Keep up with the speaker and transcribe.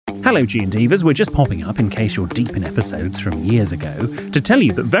Hello, G&Divas. We're just popping up in case you're deep in episodes from years ago to tell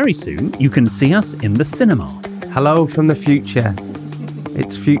you that very soon you can see us in the cinema. Hello from the future.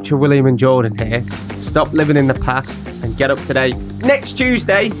 It's future William and Jordan here. Stop living in the past and get up to date. Next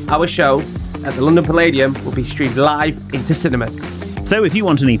Tuesday, our show at the London Palladium will be streamed live into cinemas. So if you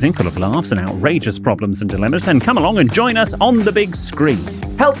want an evening full of laughs and outrageous problems and dilemmas, then come along and join us on the big screen.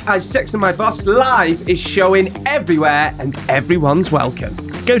 Help I Sexted My Boss Live is showing everywhere and everyone's welcome.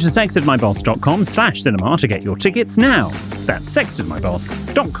 Go to sextedmyboss.com/cinema to get your tickets now. That's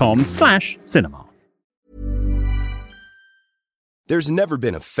sextedmyboss.com/cinema. There's never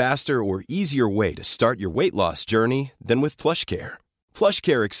been a faster or easier way to start your weight loss journey than with PlushCare.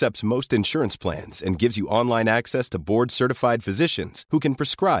 PlushCare accepts most insurance plans and gives you online access to board-certified physicians who can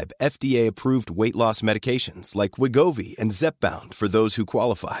prescribe FDA-approved weight loss medications like Wegovy and Zepbound for those who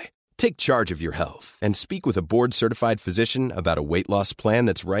qualify. Take charge of your health and speak with a board-certified physician about a weight loss plan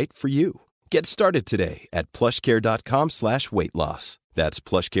that's right for you. Get started today at plushcare.com/weight loss. That's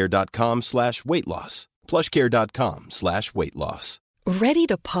plushcare.com/weight loss. plushcare.com/weight loss. Ready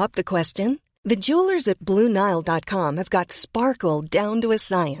to pop the question? The jewelers at BlueNile.com have got sparkle down to a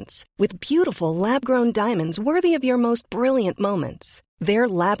science with beautiful lab-grown diamonds worthy of your most brilliant moments. Their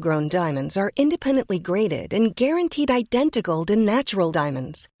lab-grown diamonds are independently graded and guaranteed identical to natural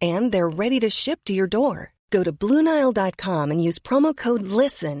diamonds, and they're ready to ship to your door. Go to BlueNile.com and use promo code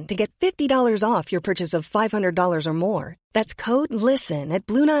LISTEN to get $50 off your purchase of $500 or more. That's code LISTEN at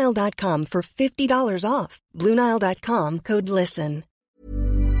BlueNile.com for $50 off. BlueNile.com, code LISTEN.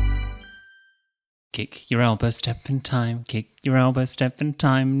 Kick your elbow, step in time. Kick your elbow, step in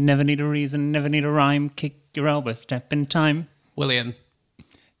time. Never need a reason, never need a rhyme. Kick your elbow, step in time. William.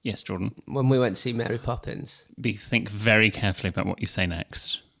 Yes, Jordan. When we went to see Mary Poppins, Think very carefully about what you say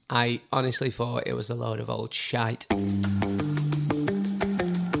next. I honestly thought it was a load of old shite.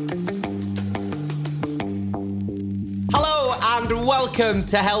 Hello and welcome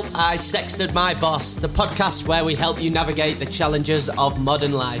to Help I Sexted My Boss, the podcast where we help you navigate the challenges of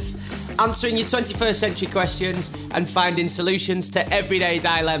modern life, answering your 21st century questions and finding solutions to everyday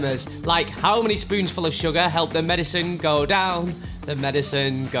dilemmas, like how many spoonsful of sugar help the medicine go down, the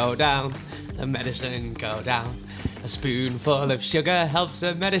medicine go down, the medicine go down. A spoonful of sugar helps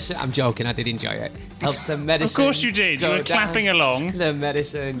the medicine... I'm joking, I did enjoy it. Helps the medicine... Of course you did, you were clapping along. The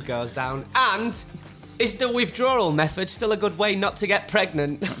medicine goes down. And is the withdrawal method still a good way not to get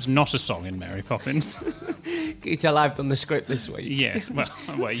pregnant? That's not a song in Mary Poppins. Can you tell I've done the script this week? Yes, well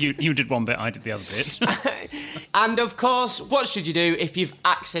you did one bit, I did the other bit. And of course, what should you do if you've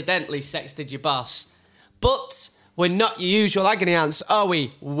accidentally sexted your boss? But we're not your usual agony ants, are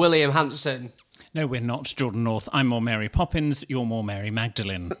we, William Hanson? No, we're not, Jordan North. I'm more Mary Poppins, you're more Mary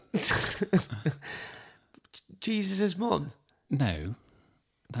Magdalene. Jesus' mum? No,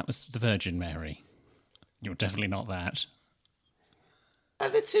 that was the Virgin Mary. You're definitely not that. Are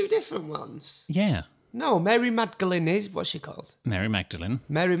there two different ones? Yeah. No, Mary Magdalene is, what's she called? Mary Magdalene.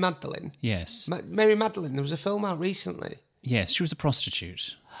 Mary Magdalene? Yes. Mary Magdalene, there was a film out recently. Yes, she was a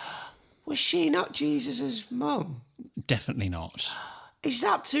prostitute. Was she not Jesus' mum? Definitely not. Is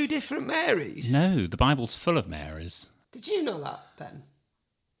that two different Marys? No, the Bible's full of Marys. Did you know that, Ben?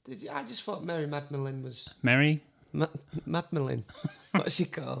 Did you? I just thought Mary Magdalene was... Mary? Magdalene. What's she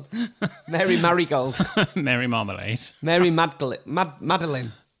called? Mary Marigold. Mary Marmalade. Mary Magdalene.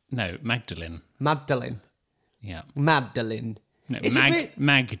 Madeline. No, Magdalene. Magdalene. Yeah. Magdalene. No,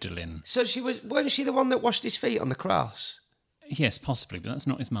 Magdalene. So weren't she the one that washed his feet on the cross? Yes, possibly, but that's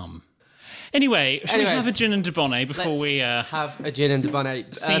not his mum. Anyway, shall we have a gin and debonnaire before we... have a gin and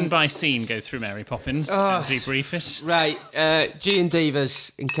debonnaire. Scene by scene, go through Mary Poppins and debrief it. Right,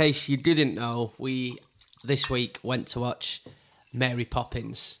 G&Divas, in case you didn't know, we, this week, went to watch Mary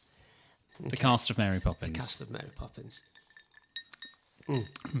Poppins. The cast of Mary Poppins. The cast of Mary Poppins.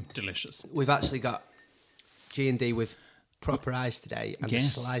 Delicious. We've actually got G&D with proper eyes today and a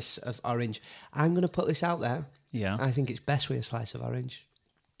slice of orange. I'm going to put this out there. Yeah. I think it's best with a slice of orange.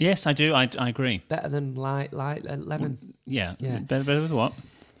 Yes, I do. I agree. Better than light lemon. Yeah. Better with what?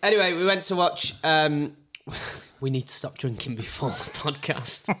 Anyway, we went to watch... we need to stop drinking before the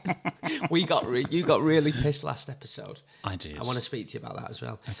podcast. You got really pissed last episode. I did. I want to speak to you about that as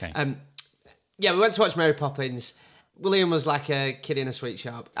well. Okay. We went to watch Mary Poppins. William was like a kid in a sweet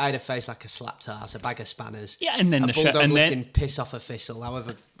shop. I had a face like a slapped arse, a bag of spanners. Yeah, and then a the show, bulldog and looking then piss off a thistle.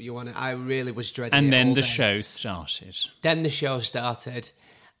 However you want it, I really was dreading. And it then all the day. show started. Then the show started,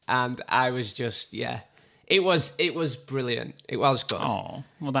 and I was just It was brilliant. It was good. Oh,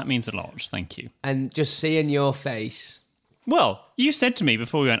 well, that means a lot. Thank you. And just seeing your face Well, you said to me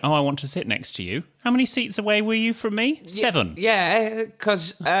before we went, I want to sit next to you. How many seats away were you from me? 7. Yeah,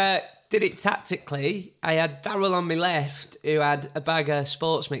 because did it tactically. I had Darryl on my left, who had a bag of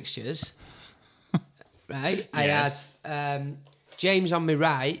sports mixtures. Right? Yes. I had James on my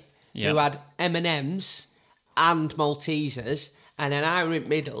right, Yep. who had M&M's and Maltesers, and then I were in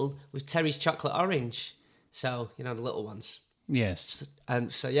middle with Terry's chocolate orange. So, the little ones. Yes.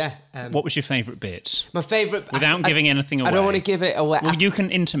 So, yeah. What was your favourite bit? My favourite... Without giving anything away. I don't want to give it away. Well, you can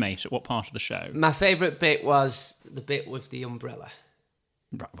intimate at what part of the show. My favourite bit was the bit with the umbrella.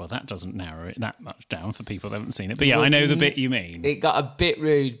 Right, well, that doesn't narrow it that much down for people that haven't seen it. But yeah, I know the bit you mean. It got a bit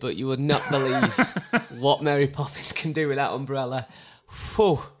rude, but you would not believe what Mary Poppins can do with that umbrella.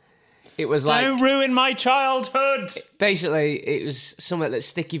 Whew. It was like... Don't ruin my childhood! Basically, it was something that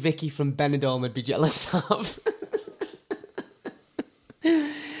Sticky Vicky from Benidorm would be jealous of.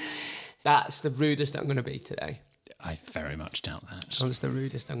 That's the rudest I'm going to be today. I very much doubt that. That's the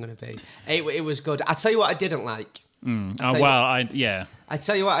rudest I'm going to be. It was good. I'll tell you what I didn't like. Yeah. I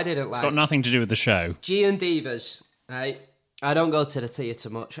tell you what I didn't like. It's got nothing to do with the show. G and Divas, right? I don't go to the theatre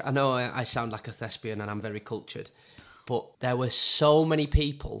much. I know I sound like a thespian and I'm very cultured, but there were so many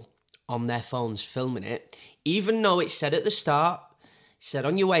people on their phones filming it, even though it said at the start, it said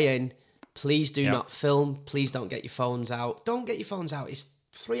on your way in, please do not film, please don't get your phones out. Don't get your phones out. It's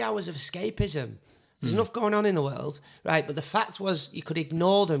 3 hours of escapism. There's enough going on in the world, right? But the fact was, you could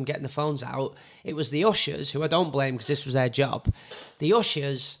ignore them getting the phones out. It was the ushers, who I don't blame because this was their job. The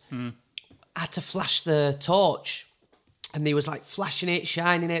ushers had to flash the torch, and they was like flashing it,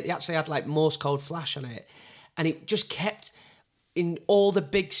 shining it. They actually had like Morse code flash on it, and it just kept in all the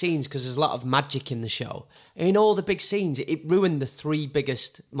big scenes because there's a lot of magic in the show. In all the big scenes, it ruined the 3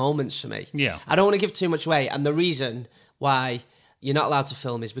 biggest moments for me. Yeah, I don't want to give too much away, and the reason why you're not allowed to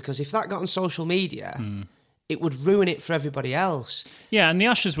film is because if that got on social media, it would ruin it for everybody else. Yeah, and the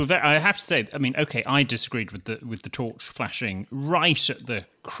ushers were very... I have to say, I mean, okay, I disagreed with the torch flashing right at the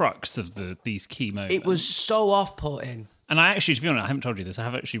crux of these key moments. It was so off-putting. And I actually, to be honest, I haven't told you this. I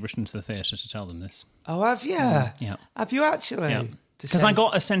have actually written to the theatre to tell them this. Oh, have you? Yeah. Have you actually? Yeah. Because I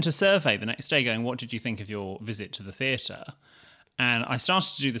got sent a survey the next day going, what did you think of your visit to the theatre? And I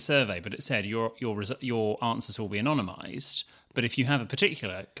started to do the survey, but it said your answers will be anonymised. But if you have a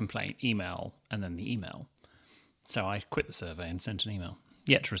particular complaint, email, and then the email. So I quit the survey and sent an email,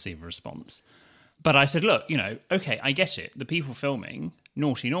 yet to receive a response. But I said, look, okay, I get it. The people filming,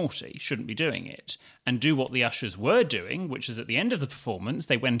 naughty, shouldn't be doing it. And do what the ushers were doing, which is at the end of the performance,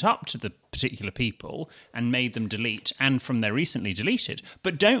 they went up to the particular people and made them delete, and from their recently deleted.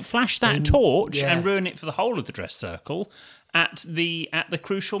 But don't flash that torch and ruin it for the whole of the dress circle at the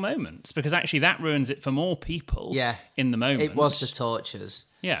crucial moments, because actually that ruins it for more people in the moment. It was the torches.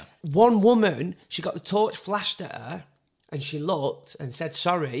 Yeah. One woman, she got the torch flashed at her and she looked and said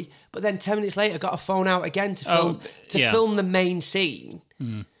sorry, but then 10 minutes later got her phone out again to film the main scene,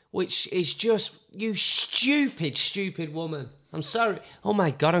 which is just, you stupid woman. I'm sorry. Oh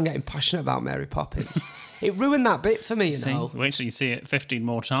my God, I'm getting passionate about Mary Poppins. It ruined that bit for me, you know. Wait till you see it 15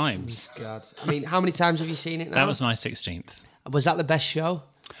 more times. Oh God. I mean, how many times have you seen it now? That was my 16th. Was that the best show?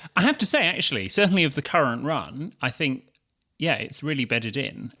 I have to say, actually, certainly of the current run, I think, it's really bedded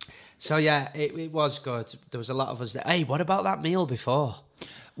in. So, it was good. There was a lot of us that, hey, what about that meal before?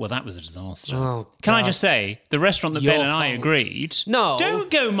 Well, that was a disaster. Oh, Can I just say, the restaurant that Your Ben and I fault. agreed... No.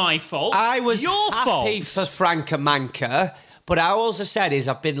 Don't go my fault. I was your happy fault. for Franca Manca, but I also said is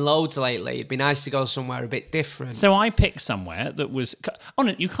I've been loads lately. It'd be nice to go somewhere a bit different. So I picked somewhere that was... On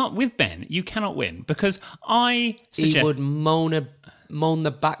it, you can't... With Ben, you cannot win, because I suggest... He would moan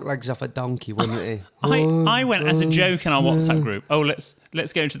the back legs off a donkey, wouldn't he? I went as a joke in our WhatsApp group,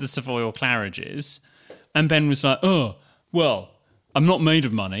 let's go to the Savoy or Claridge's, and Ben was like, well... I'm not made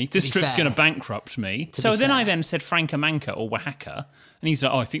of money. This trip's going to bankrupt me. So then I then said Franca Manca or Oaxaca, and he's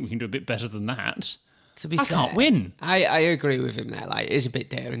like, I think we can do a bit better than that. To be fair, I can't win. I agree with him there. Like, it is a bit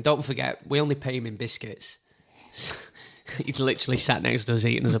daring. Don't forget, we only pay him in biscuits. He's literally sat next to us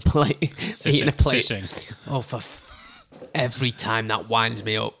eating as a plate. Eating a plate. Oh, every time that winds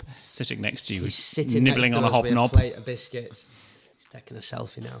me up. Sitting next to you, he's sitting nibbling on a hobnob. With a plate of biscuits. He's taking a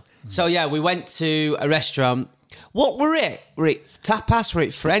selfie now. So yeah, we went to a restaurant. What were it? Were it tapas? Were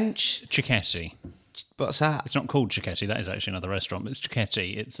it French? Cicchetti. What's that? It's not called Cicchetti. That is actually another restaurant, but it's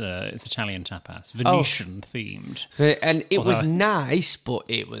Cicchetti. It's Italian tapas, Venetian themed. And it was nice, but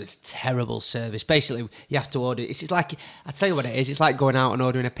it was terrible service. Basically, you have to order. It's like, I tell you what it is. It's like going out and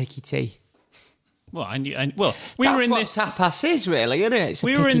ordering a picky tea. Well, we That's were in what this tapas is, really, isn't it?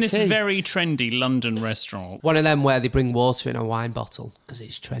 We were in this very trendy London restaurant. One of them where they bring water in a wine bottle because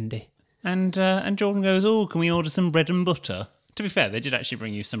it's trendy. And Jordan goes, "Oh, can we order some bread and butter?" To be fair, they did actually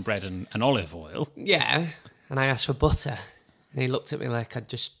bring you some bread and olive oil. Yeah, and I asked for butter, and he looked at me like I'd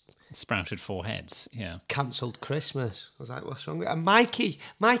just Sprouted 4 heads, yeah. cancelled Christmas. I was like, what's wrong with it? And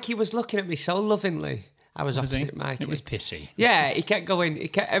Mikey was looking at me so lovingly. I was opposite Mikey. It was pity. Yeah, he kept going.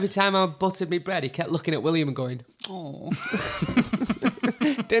 Every time I buttered me bread, he kept looking at William and going, "Oh,"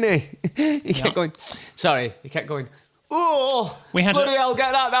 didn't he? He kept going. Sorry, he kept going. "Oh, bloody hell,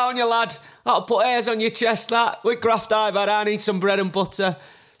 get that down, you lad. That'll put hairs on your chest. That with graft I've had, I need some bread and butter,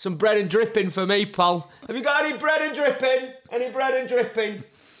 some bread and dripping for me, pal. Have you got any bread and dripping? Any bread and dripping?"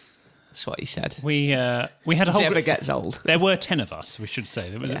 That's what he said. We had a whole. Never gets old. There were 10 of us. We should say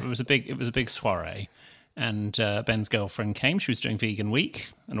it was a big soiree. And Ben's girlfriend came. She was doing vegan week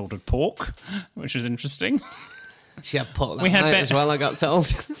and ordered pork, which was interesting. She had pork that night as well, I got told.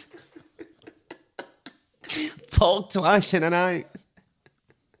 Pork twice in a night.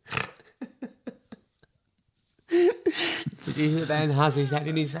 Producer Ben has his head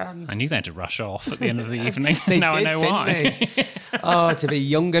in his hands. I knew they had to rush off at the end of the evening. I know why. Oh, to be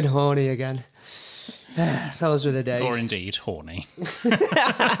young and horny again. Those were the days. Or indeed, horny.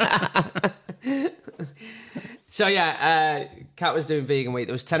 So yeah, Kat was doing vegan week.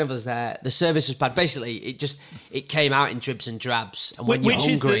 There was 10 of us there. The service was bad. Basically, it came out in dribs and drabs. And when you're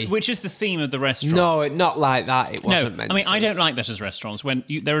hungry, which is the theme of the restaurant. No, not like that. It wasn't meant. I mean, to. I don't like that as restaurants.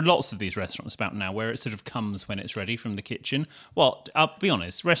 There are lots of these restaurants about now where it sort of comes when it's ready from the kitchen. Well, I'll be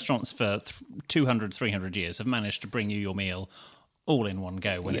honest. Restaurants for 200, 300 years have managed to bring you your meal all in one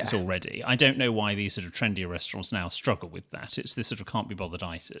go when it's all ready. I don't know why these sort of trendier restaurants now struggle with that. It's this sort of can't be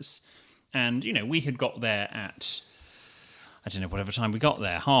bothered-itis. And, we had got there at, I don't know, whatever time we got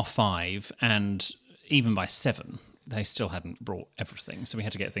there, 5:30, and even by 7, they still hadn't brought everything. So we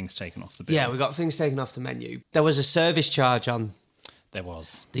had to get things taken off the bill. Yeah, we got things taken off the menu. There was a service charge on. There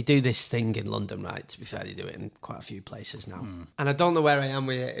was. They do this thing in London, right? To be fair, they do it in quite a few places now. And I don't know where I am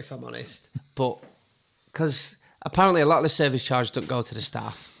with it, if I'm honest. But, because apparently a lot of the service charge don't go to the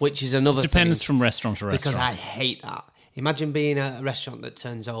staff, which is another thing. Depends from restaurant to restaurant. Because I hate that. Imagine being a restaurant that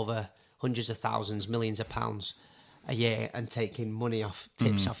turns over hundreds of thousands, millions of pounds a year and taking money off,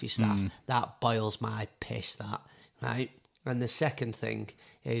 tips off your staff. That boils my piss, that, right? And the second thing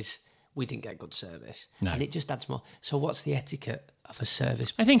is we didn't get good service. No. And it just adds more. So what's the etiquette of a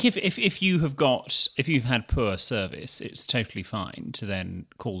service? I think if you've had poor service, it's totally fine to then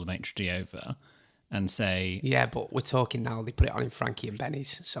call the maitre d' over and say... Yeah, but we're talking now, they put it on in Frankie and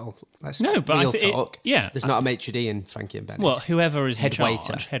Benny's, so let's real talk. There's not a maitre d' in Frankie and Benny's. Well, whoever is head in charge,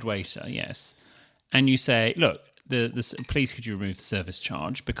 waiter. head waiter, yes. And you say, look, please could you remove the service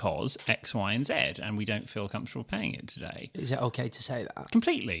charge because X, Y, and Z, and we don't feel comfortable paying it today. Is it okay to say that?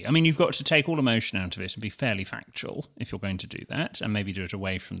 Completely. I mean, you've got to take all emotion out of it and be fairly factual if you're going to do that, and maybe do it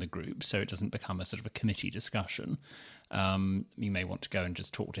away from the group so it doesn't become a sort of a committee discussion. You may want to go and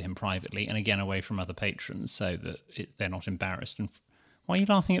just talk to him privately, and again away from other patrons so that they're not embarrassed. And why are you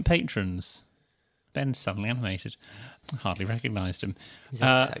laughing at patrons? Ben's suddenly animated. I hardly recognised him. He's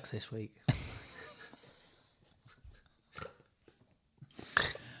had sex this week.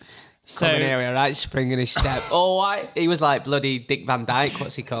 Common area, right? Spring in his step. Oh, why? He was like bloody Dick Van Dyke.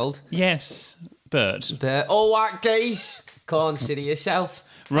 What's he called? Yes, Bert. Oh, what geese? Consider yourself.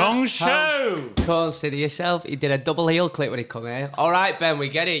 Wrong show. Consider yourself. He did a double heel clip when he come here. All right, Ben, we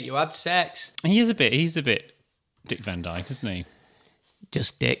get it. You had sex. He's a bit Dick Van Dyke, isn't he?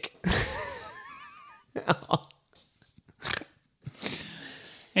 Just Dick.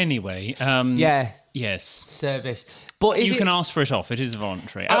 Anyway, yeah. Yes. Service. But you can ask for it off. It is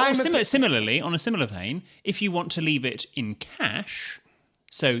voluntary. Similarly, on a similar vein, if you want to leave it in cash,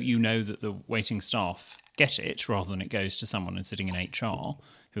 so you know that the waiting staff get it, rather than it goes to someone sitting in HR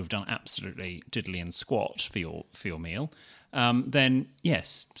who have done absolutely diddly and squat for your meal, then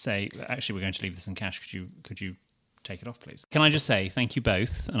yes, say, actually, we're going to leave this in cash. Could you take it off, please? Can I just say thank you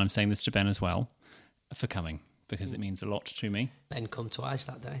both, and I'm saying this to Ben as well, for coming, because it means a lot to me. Ben come twice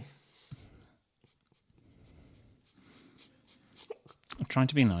that day. I'm trying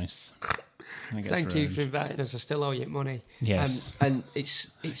to be nice. Thank you for inviting us. I still owe you money. Yes. And it's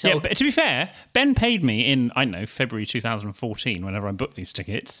yeah, but to be fair, Ben paid me in, I don't know, February 2014, whenever I booked these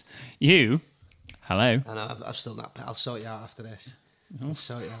tickets. You, hello. I know, I've still not paid. I'll sort you out after this. I'll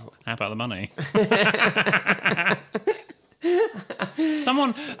sort you out. How about the money?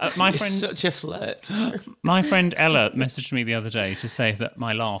 Someone, my friend... such a flirt. My friend Ella messaged me the other day to say that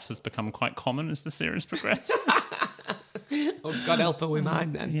my laugh has become quite common as the series progresses. Oh, God help her with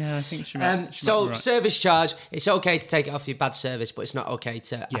mine then. Yeah, I think she might. So, right. Service charge, it's okay to take it off your bad service, but it's not okay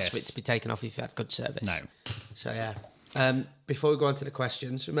to ask for it Yes. to be taken off if you had good service. No. So, yeah. Before we go on to the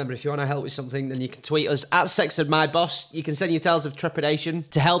questions, remember, if you want to help with something, then you can tweet us at SexedMyBoss. You can send your tales of trepidation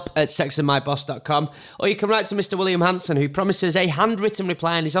to help@sexedmyboss.com, or you can write to Mr. William Hanson, who promises a handwritten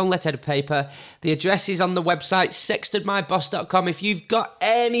reply in his own letterhead paper. The address is on the website, sexedmyboss.com. If you've got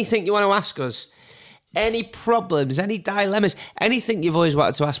anything you want to ask us, any problems, any dilemmas, anything you've always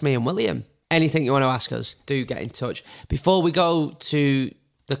wanted to ask me and William, anything you want to ask us, do get in touch. Before we go to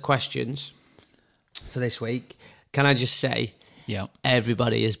the questions for this week, can I just say,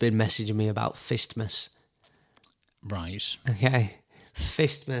 everybody has been messaging me about Fistmas. Right. Okay.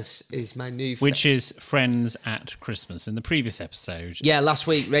 Fistmas is my new... Which is Friends at Christmas. In the previous episode... Yeah, last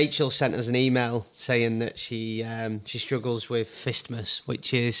week Rachel sent us an email saying that she struggles with Fistmas,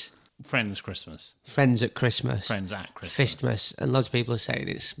 which is... Friends Christmas. Friends at Christmas. Friends at Christmas. Fistmas. And lots of people are saying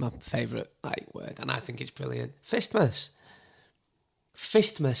it's my favourite word, and I think it's brilliant. Fistmas.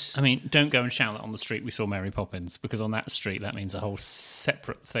 Fistmas. I mean, don't go and shout that on the street we saw Mary Poppins, because on that street that means a whole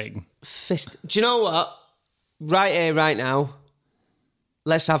separate thing. Do you know what? Right here, right now,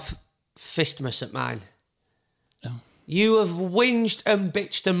 let's have Fistmas at mine. Oh. You have whinged and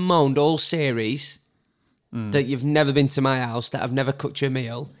bitched and moaned all series that you've never been to my house, that I've never cooked you a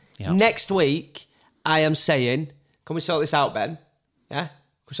meal. Yep. Next week, I am saying, can we sort this out, Ben? Yeah? Can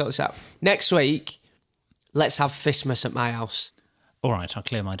we sort this out? Next week, let's have Fistmas at my house. All right, I'll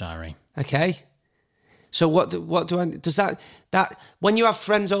clear my diary. Okay. So what do I... Does that... When you have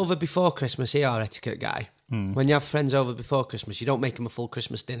friends over before Christmas, you're our etiquette guy. When you have friends over before Christmas, you don't make them a full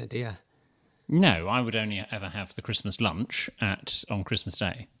Christmas dinner, do you? No, I would only ever have the Christmas lunch on Christmas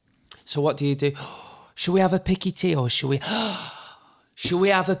Day. So what do you do? Should we have a picky tea or should we... Should we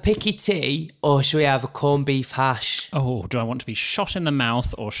have a picky tea or should we have a corned beef hash? Oh, do I want to be shot in the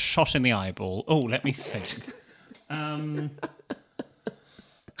mouth or shot in the eyeball? Oh, let me think.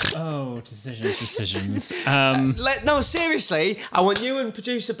 Decisions. No, seriously, I want you and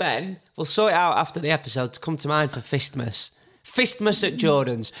producer Ben, we'll sort it out after the episode, to come to mine for Fistmas. Fistmas at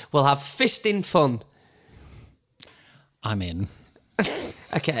Jordan's. We'll have fisting fun. I'm in.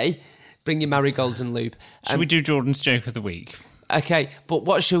 Okay, bring your marigolds and lube. Should we do Jordan's joke of the week? Okay, but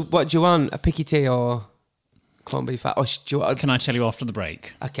what do you want? A picky tea or corned beef hash? Or do you want Can I tell you after the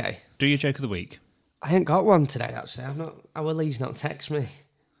break? Okay. Do your joke of the week. I ain't got one today, actually. Our Lee's not text me.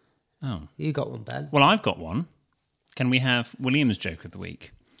 Oh. You got one, Ben? Well, I've got one. Can we have William's joke of the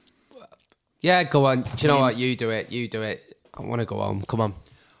week? Yeah, go on. Do you know what? You do it. I want to go home. Come on.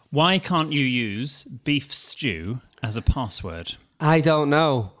 Why can't you use beef stew as a password? I don't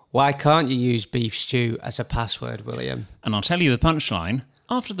know. Why can't you use beef stew as a password, William? And I'll tell you the punchline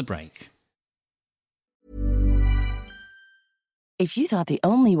after the break. If you thought the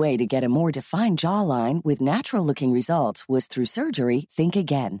only way to get a more defined jawline with natural-looking results was through surgery, think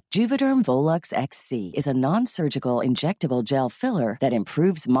again. Juvederm Volux XC is a non-surgical injectable gel filler that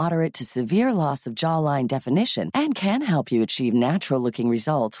improves moderate to severe loss of jawline definition and can help you achieve natural-looking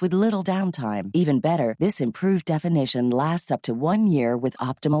results with little downtime. Even better, this improved definition lasts up to 1 year with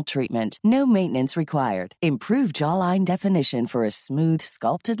optimal treatment. No maintenance required. Improve jawline definition for a smooth,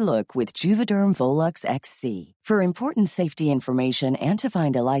 sculpted look with Juvederm Volux XC. For important safety information and to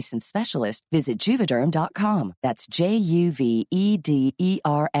find a licensed specialist, visit Juvederm.com. That's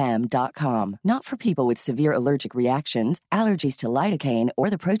JUVEDERM.com. Not for people with severe allergic reactions, allergies to lidocaine,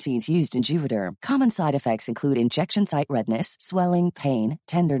 or the proteins used in Juvederm. Common side effects include injection site redness, swelling, pain,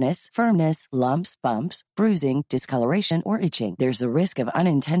 tenderness, firmness, lumps, bumps, bruising, discoloration, or itching. There's a risk of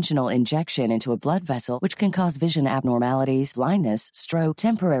unintentional injection into a blood vessel, which can cause vision abnormalities, blindness, stroke,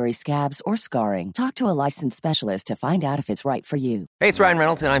 temporary scabs, or scarring. Talk to a licensed specialist to find out if it's right for you. Hey, it's Ryan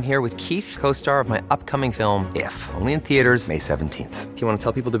Reynolds, and I'm here with Keith, co-star of my upcoming film, If, only in theaters May 17th. Do you want to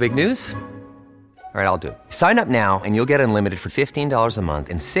tell people the big news? All right, I'll do it. Sign up now and you'll get unlimited for $15 a month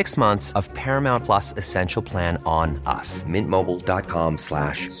and 6 months of Paramount Plus Essential Plan on us.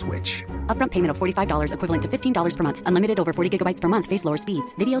 MintMobile.com/switch. Upfront payment of $45 equivalent to $15 per month. Unlimited over 40 gigabytes per month. Face lower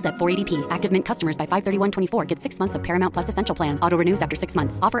speeds. Videos at 480p. Active Mint customers by 531.24 get 6 months of Paramount Plus Essential Plan. Auto renews after 6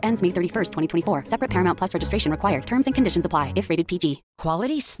 months. Offer ends May 31st, 2024. Separate Paramount Plus registration required. Terms and conditions apply if rated PG.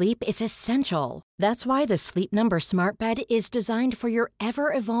 Quality sleep is essential. That's why the Sleep Number Smart Bed is designed for your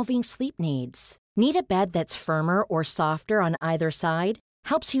ever-evolving sleep needs. Need a bed that's firmer or softer on either side?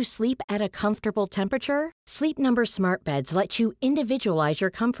 Helps you sleep at a comfortable temperature? Sleep Number Smart Beds let you individualize your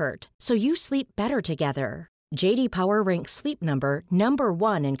comfort, so you sleep better together. J.D. Power ranks Sleep Number number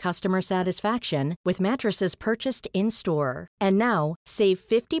 1 in customer satisfaction with mattresses purchased in-store. And now, save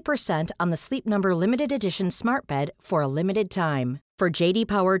 50% on the Sleep Number Limited Edition Smart Bed for a limited time. For JD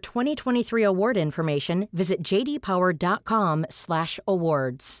Power 2023 award information, visit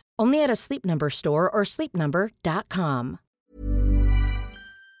jdpower.com/awards. Only at a Sleep Number store or sleepnumber.com.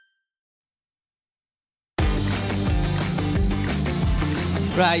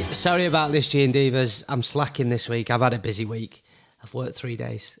 Right, sorry about this, G and Divas. I'm slacking this week. I've had a busy week. I've worked 3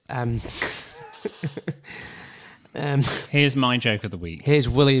 days. Here's my joke of the week. Here's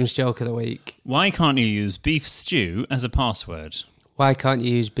William's joke of the week. Why can't you use beef stew as a password? Why can't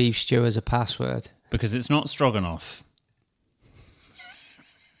you use beef stew as a password? Because it's not stroganoff.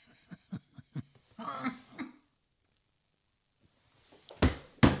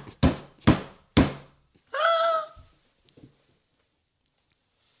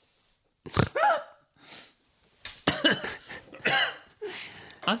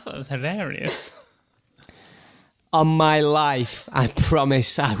 I thought it was hilarious. On my life, I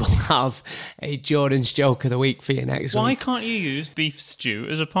promise I will have a Jordan's joke of the week for you next Why week. can't you use beef stew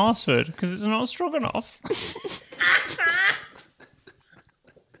as a password? Because it's not stroganoff. It's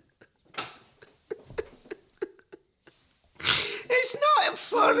not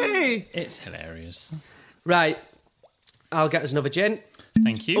funny. It's hilarious. Right, I'll get us another gin.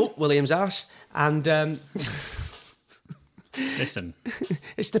 Thank you. Oh, William's ass. And Listen.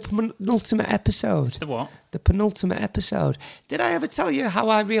 it's the penultimate episode. The what? The penultimate episode. Did I ever tell you how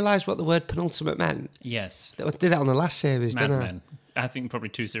I realised what the word penultimate meant? Yes. I did that on the last series, Mad didn't I? Men. I think probably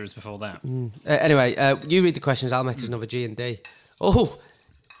 2 series before that. Anyway, you read the questions, I'll make us another G&D. Oh,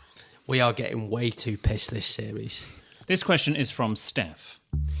 we are getting way too pissed this series. This question is from Steph.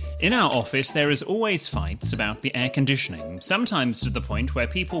 In our office, there is always fights about the air conditioning, sometimes to the point where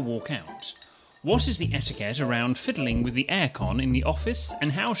people walk out. What is the etiquette around fiddling with the aircon in the office,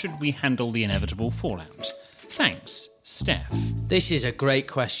 and how should we handle the inevitable fallout? Thanks, Steph. This is a great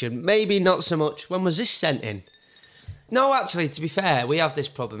question. Maybe not so much. When was this sent in? No, actually, to be fair, we have this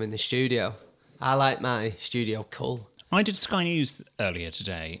problem in the studio. I like my studio cool. I did Sky News earlier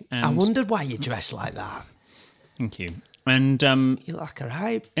today. And I wondered why you dress like that. Thank you. And You look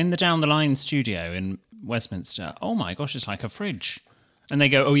alright. in the Down the Line studio in Westminster, oh my gosh, it's like a fridge. And they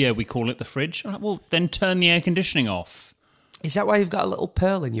go, oh yeah, we call it the fridge. I'm like, well, then turn the air conditioning off. Is that why you've got a little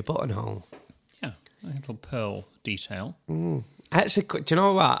pearl in your buttonhole? Yeah, a little pearl detail. Actually, do you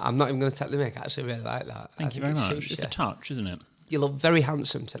know what? I'm not even going to take the mic. I actually really like that. Thank you very much. It's a touch, isn't it? You look very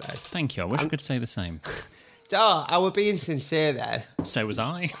handsome today. Thank you. I wish I could say the same. Oh, I were being sincere there. So was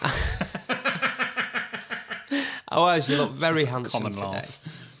I. I was. You look very handsome Common today.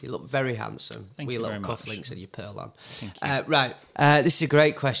 laugh. You look very handsome. Thank With you your very little much. cufflinks and your pearl on. Thank you. Right. This is a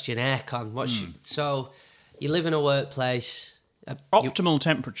great question. Aircon. So, you live in a workplace. Optimal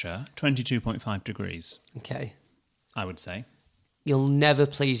temperature, 22.5 degrees, Okay. I would say. You'll never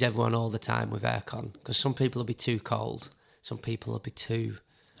please everyone all the time with aircon because some people will be too cold. Some people will be too...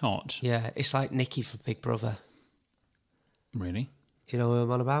 Hot. Yeah, it's like Nikki from Big Brother. Really? Do you know who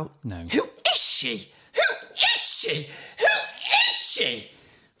I'm on about? No. Who is she? Who is she? Who is she?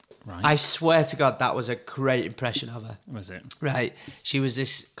 Right. I swear to God, that was a great impression of her. Was it? Right. She was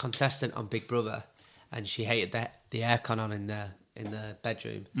this contestant on Big Brother and she hated the aircon on in the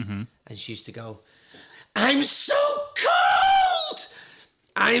bedroom. Mm-hmm. And she used to go, I'm so cold!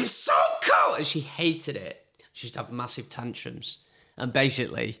 I'm so cold! And she hated it. She used to have massive tantrums. And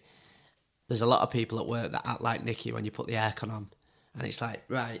basically, there's a lot of people at work that act like Nikki when you put the aircon on. And it's like,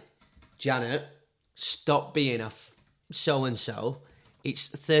 right, Janet, stop being a so-and-so. It's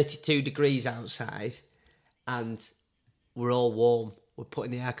 32 degrees outside and we're all warm. We're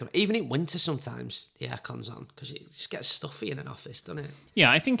putting the aircon on. Even in winter sometimes, the aircon's on because it just gets stuffy in an office, doesn't it?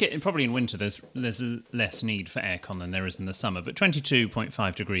 Yeah, I think probably in winter there's less need for aircon than there is in the summer, but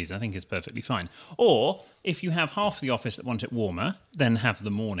 22.5 degrees I think is perfectly fine. Or if you have half the office that want it warmer, then have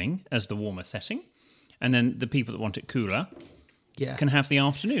the morning as the warmer setting, and then the people that want it cooler can have the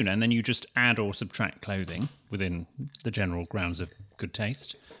afternoon, and then you just add or subtract clothing within the general grounds of good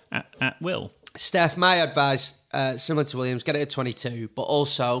taste at will. Steph, my advice, similar to Williams, get it at 22, but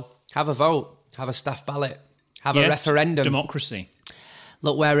also have a vote, have a staff ballot, have a referendum. Democracy.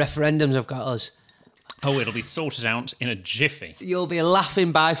 Look where referendums have got us. Oh, it'll be sorted out in a jiffy. You'll be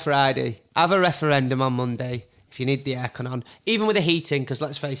laughing by Friday. Have a referendum on Monday if you need the aircon on. Even with the heating, because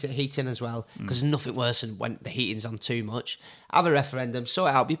let's face it, heating as well, because there's nothing worse than when the heating's on too much. Have a referendum,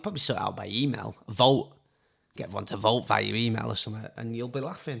 sort it out. You probably sort it out by email. Vote. Get everyone to vote via your email or something, and you'll be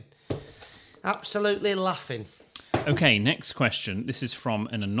laughing. Absolutely laughing. Okay, next question. This is from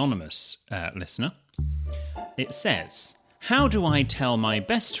an anonymous listener. It says, how do I tell my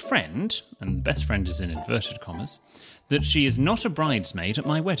best friend, and best friend is in inverted commas, that she is not a bridesmaid at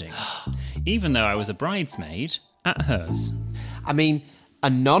my wedding, even though I was a bridesmaid at hers? I mean,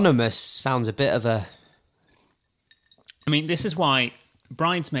 anonymous sounds a bit of a... I mean, this is why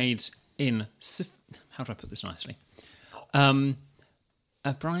bridesmaids in... How do I put this nicely? A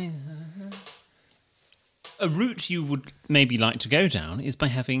route you would maybe like to go down is by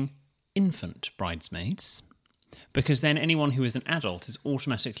having infant bridesmaids, because then anyone who is an adult is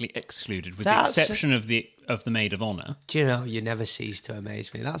automatically excluded, with the exception of the maid of honour. Do you know, you never cease to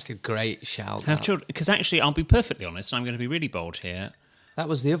amaze me. That's a great shout. Have children, because actually, I'll be perfectly honest, I'm going to be really bold here. That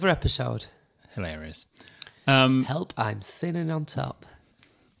was the other episode. Hilarious. Help, I'm thin and on top.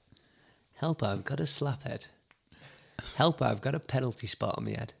 Help, I've got a slap head. Help, I've got a penalty spot on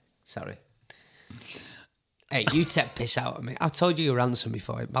my head. Sorry. Hey, you take piss out of me. I told you your answer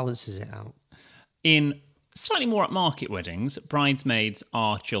before. It balances it out. In slightly more upmarket weddings, bridesmaids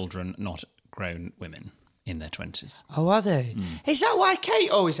are children, not grown women in their 20s. Oh, are they? Is that why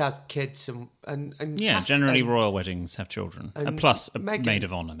Kate always has kids? And yeah, Kath, generally royal weddings have children. Plus a maid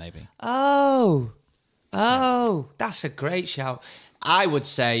of honour, maybe. Oh, that's a great shout. I would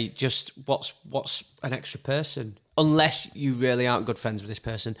say just what's an extra person, unless you really aren't good friends with this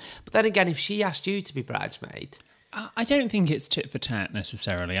person. But then again, if she asked you to be bridesmaid... I don't think it's tit for tat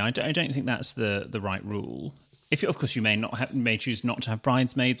necessarily. I don't think that's the right rule. Of course, you may choose not to have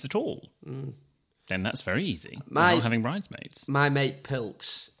bridesmaids at all. Then that's very easy. Not having bridesmaids. My mate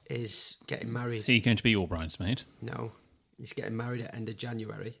Pilks is getting married. So you're going to be your bridesmaid? No, he's getting married at end of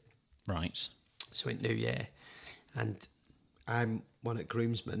January. Right. So in New Year, and I'm one at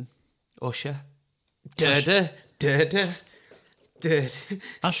groomsman, usher. Usher. That's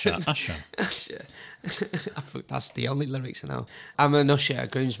the only lyrics I know. I'm an usher, a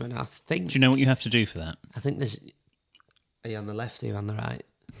groomsman, I think. Do you know what you have to do for that? I think there's... Are you on the left or are you on the right?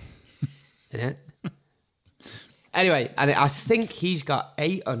 In it? Anyway, and I think he's got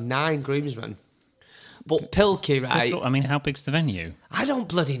 8 or 9 groomsmen. But Pilkey, right? I mean, how big's the venue? I don't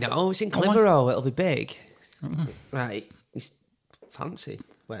bloody know. It's in Clitheroe. It'll be big. Right. It's fancy.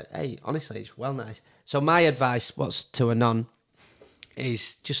 Well, hey, honestly, it's well nice. So my advice, what's to a non,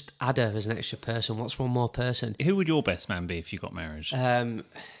 is just add her as an extra person. What's one more person? Who would your best man be if you got married?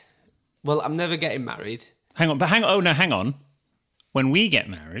 Well, I'm never getting married. Hang on. When we get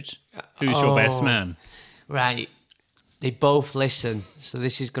married, who's your best man? Right. They both listen, so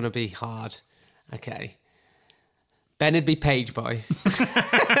this is going to be hard. Okay. Ben would be page boy.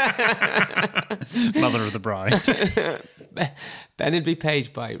 Mother of the bride. Ben would be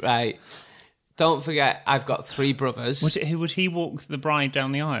page boy, right. Don't forget, I've got 3 brothers. Would he walk the bride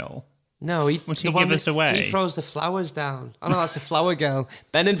down the aisle? No, would he give us away? He throws the flowers down. Oh no, that's a flower girl.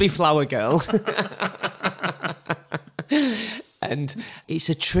 Ben would be flower girl. And it's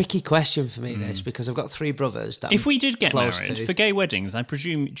a tricky question for me, this, because I've got 3 brothers that if we did get married, for gay weddings, I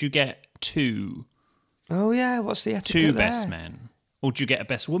presume, do you get 2... Oh, yeah, what's the etiquette 2 there? best men? Or do you get a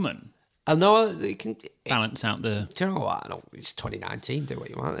best woman? I know you can... Balance out the... Do you know what? It's 2019, do what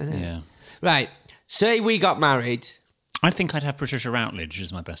you want, isn't it? Yeah. Right, say we got married. I think I'd have Patricia Routledge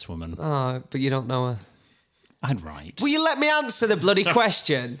as my best woman. Oh, but you don't know her. I'd write. Will you let me answer the bloody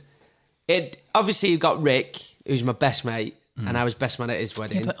question? Obviously, you've got Rick, who's my best mate, and I was best man at his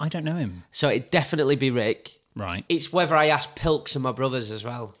wedding. Yeah, but I don't know him. So it'd definitely be Rick. Right. It's whether I ask Pilks and my brothers as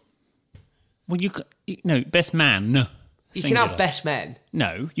well. Well, best man. No. You can have best men.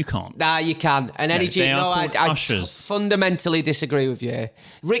 No, you can't. Nah, you can. And I fundamentally disagree with you.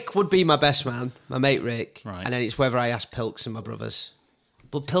 Rick would be my best man, my mate Rick. Right. And then it's whether I ask Pilks and my brothers.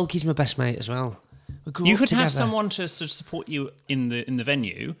 But Pilky's my best mate as well. You could have someone to sort of support you in the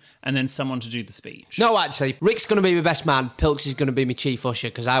venue, and then someone to do the speech. No, actually, Rick's going to be my best man. Pilks is going to be my chief usher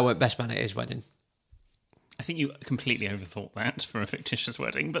because I weren't best man at his wedding. I think you completely overthought that for a fictitious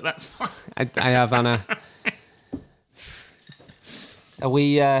wedding, but that's fine. I have, Anna. Are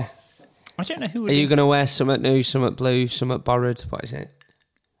we... I don't know who would... Are you going to wear something new, something blue, something borrowed? What is it?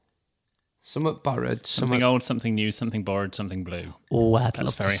 Something borrowed. Something old, something new, something borrowed, something blue. Oh,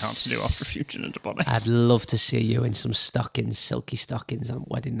 That's very hard to do after Future and Antibodies. I'd love to see you in some stockings, silky stockings on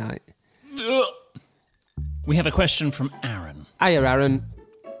wedding night. We have a question from Aaron. Hiya, Aaron.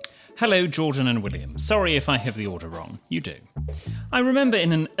 Hello, Jordan and William. Sorry if I have the order wrong. You do. I remember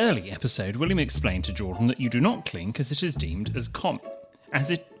in an early episode, William explained to Jordan that you do not clink as it is deemed as common.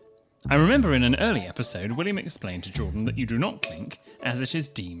 I remember in an early episode, William explained to Jordan that you do not clink as it is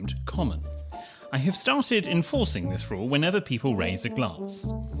deemed common. I have started enforcing this rule whenever people raise a glass.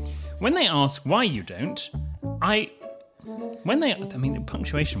 When they ask why you don't,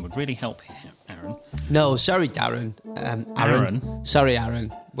 punctuation would really help here, Aaron. No, sorry, Darren. Aaron. Sorry,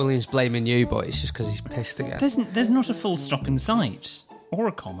 Aaron. William's blaming you, but it's just because he's pissed again. There's not a full stop in sight. Or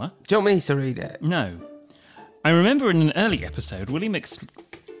a comma. Do you want me to read it? No. I remember in an early episode, William explained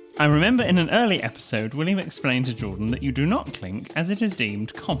to Jordan that you do not clink as it is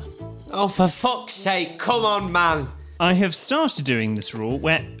deemed common. Oh, for fuck's sake, come on, man. I have started doing this rule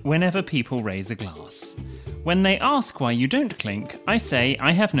whenever people raise a glass. When they ask why you don't clink, I say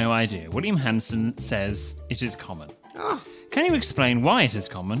I have no idea. William Hanson says it is common. Oh. Can you explain why it is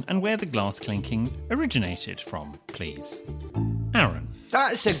common and where the glass clinking originated from, please? Aaron.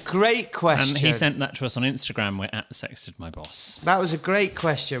 That's a great question. And he sent that to us on Instagram. We're at @SextedMyBoss. That was a great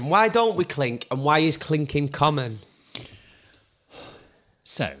question. Why don't we clink, and why is clinking common?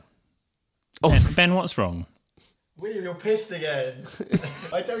 So, Ben, what's wrong? William, you're pissed again.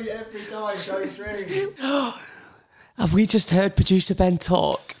 I tell you every time, go through. Have we just heard producer Ben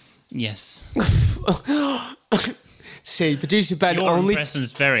talk? Yes. See, producer Ben Your only... impression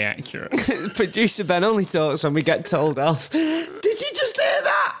is very accurate. Producer Ben only talks when we get told off. Did you just hear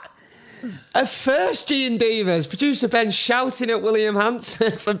that? At first, G and Divas, producer Ben shouting at William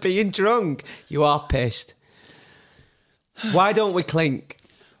Hanson for being drunk. You are pissed. Why don't we clink?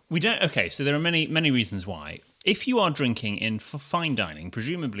 We don't. Okay, so there are many reasons why. If you are drinking in for fine dining,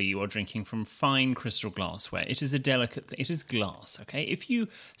 presumably you are drinking from fine crystal glassware. It is a delicate thing. It is glass, okay? If you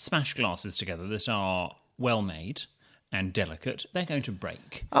smash glasses together that are well made and delicate, they're going to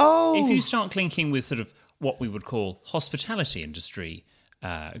break. Oh. If you start clinking with sort of what we would call hospitality industry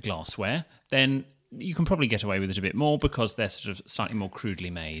glassware, then you can probably get away with it a bit more because they're sort of slightly more crudely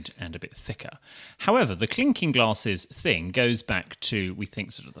made and a bit thicker. However, the clinking glasses thing goes back to, we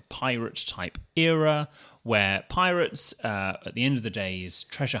think, sort of the pirate type era, where pirates, at the end of the day, is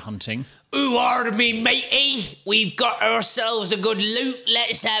treasure hunting. Who are me, matey? We've got ourselves a good loot.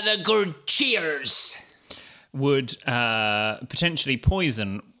 Let's have a good cheers. Would potentially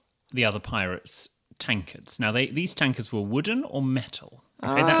poison the other pirates' tankards. Now, these tankards were wooden or metal.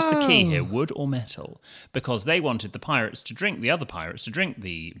 Okay, that's the key here, wood or metal. Because they wanted the other pirates to drink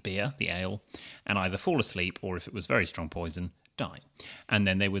the beer, the ale, and either fall asleep or, if it was very strong poison, die. And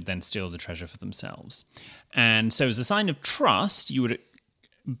then they would then steal the treasure for themselves. And so as a sign of trust, you would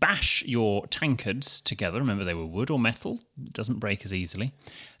bash your tankards together. Remember, they were wood or metal. It doesn't break as easily.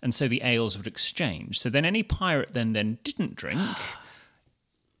 And so the ales would exchange. So then any pirate then didn't drink,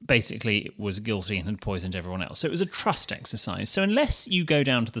 basically was guilty and had poisoned everyone else. So it was a trust exercise. So unless you go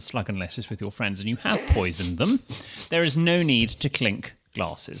down to the Slug and Lettuce with your friends and you have poisoned them, there is no need to clink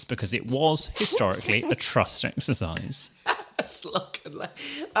glasses because it was historically a trust exercise. Slug and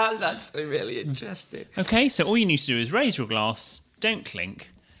Lettuce. That's actually really interesting. Okay, so all you need to do is raise your glass, don't clink,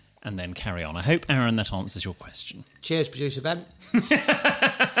 and then carry on. I hope, Aaron, that answers your question. Cheers, producer Ben.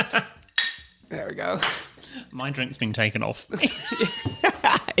 There we go. My drink's been taken off.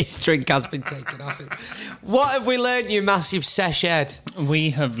 His drink has been taken off him. What have we learnt, you massive sesh head? We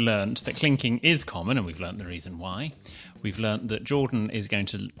have learnt that clinking is common, and we've learnt the reason why. We've learnt that Jordan is going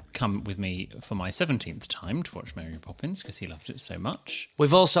to come with me for my 17th time to watch Mary Poppins because he loved it so much.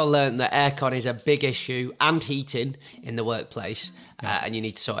 We've also learnt that aircon is a big issue and heating in the workplace, and you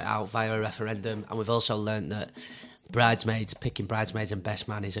need to sort it out via a referendum. And we've also learnt that picking bridesmaids and best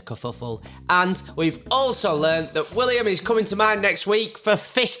man is a kerfuffle. And we've also learnt that William is coming to mine next week for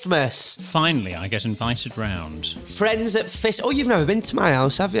Fistmas. Finally, I get invited round. Friends at Fist... Oh, you've never been to my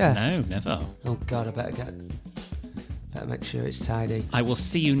house, have you? No, never. Oh, God, I better make sure it's tidy. I will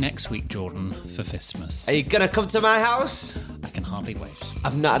see you next week, Jordan, for Fistmas. Are you going to come to my house? I can hardly wait.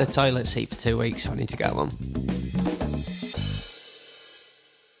 I've not had a toilet seat for 2 weeks, so I need to get one.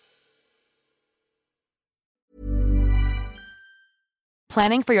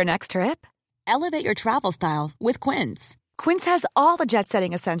 Planning for your next trip? Elevate your travel style with Quince. Quince has all the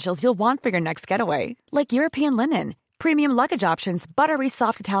jet-setting essentials you'll want for your next getaway, like European linen, premium luggage options, buttery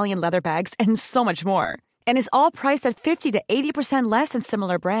soft Italian leather bags, and so much more. And is all priced at 50 to 80% less than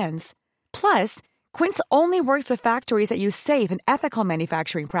similar brands. Plus, Quince only works with factories that use safe and ethical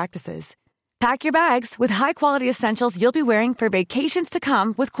manufacturing practices. Pack your bags with high-quality essentials you'll be wearing for vacations to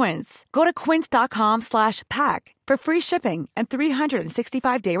come with Quince. Go to quince.com/pack for free shipping and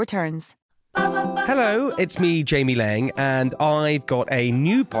 365-day returns. Hello, it's me, Jamie Lang, and I've got a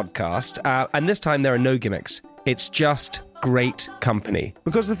new podcast, and this time there are no gimmicks. It's just great company.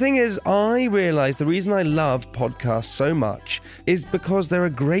 Because the thing is, I realise the reason I love podcasts so much is because they're a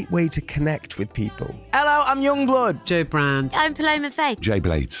great way to connect with people. Hello, I'm Youngblood. Joe Brand. I'm Paloma Faye. Jay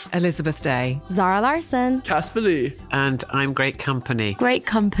Blades. Elizabeth Day. Zara Larson. Casper Lee. And I'm Great Company. Great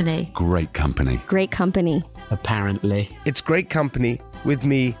company. Great company. Great company. Apparently. It's Great Company with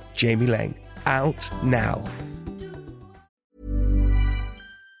me, Jamie Lang. Out now.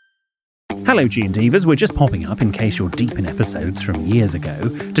 Hello, G&Divas. We're just popping up in case you're deep in episodes from years ago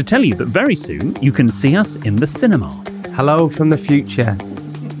to tell you that very soon you can see us in the cinema. Hello from the future.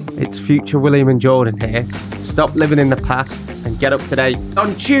 It's future William and Jordan here. Stop living in the past and get up to date.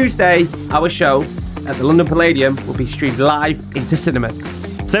 On Tuesday, our show at the London Palladium will be streamed live into cinemas.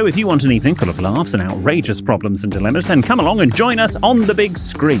 So if you want an evening full of laughs and outrageous problems and dilemmas, then come along and join us on the big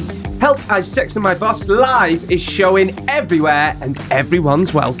screen. Help I Sexted My Boss Live is showing everywhere and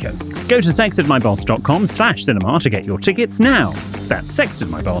everyone's welcome. Go to sextedmyboss.com/cinema to get your tickets now. That's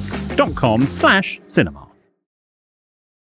sextedmyboss.com/cinema.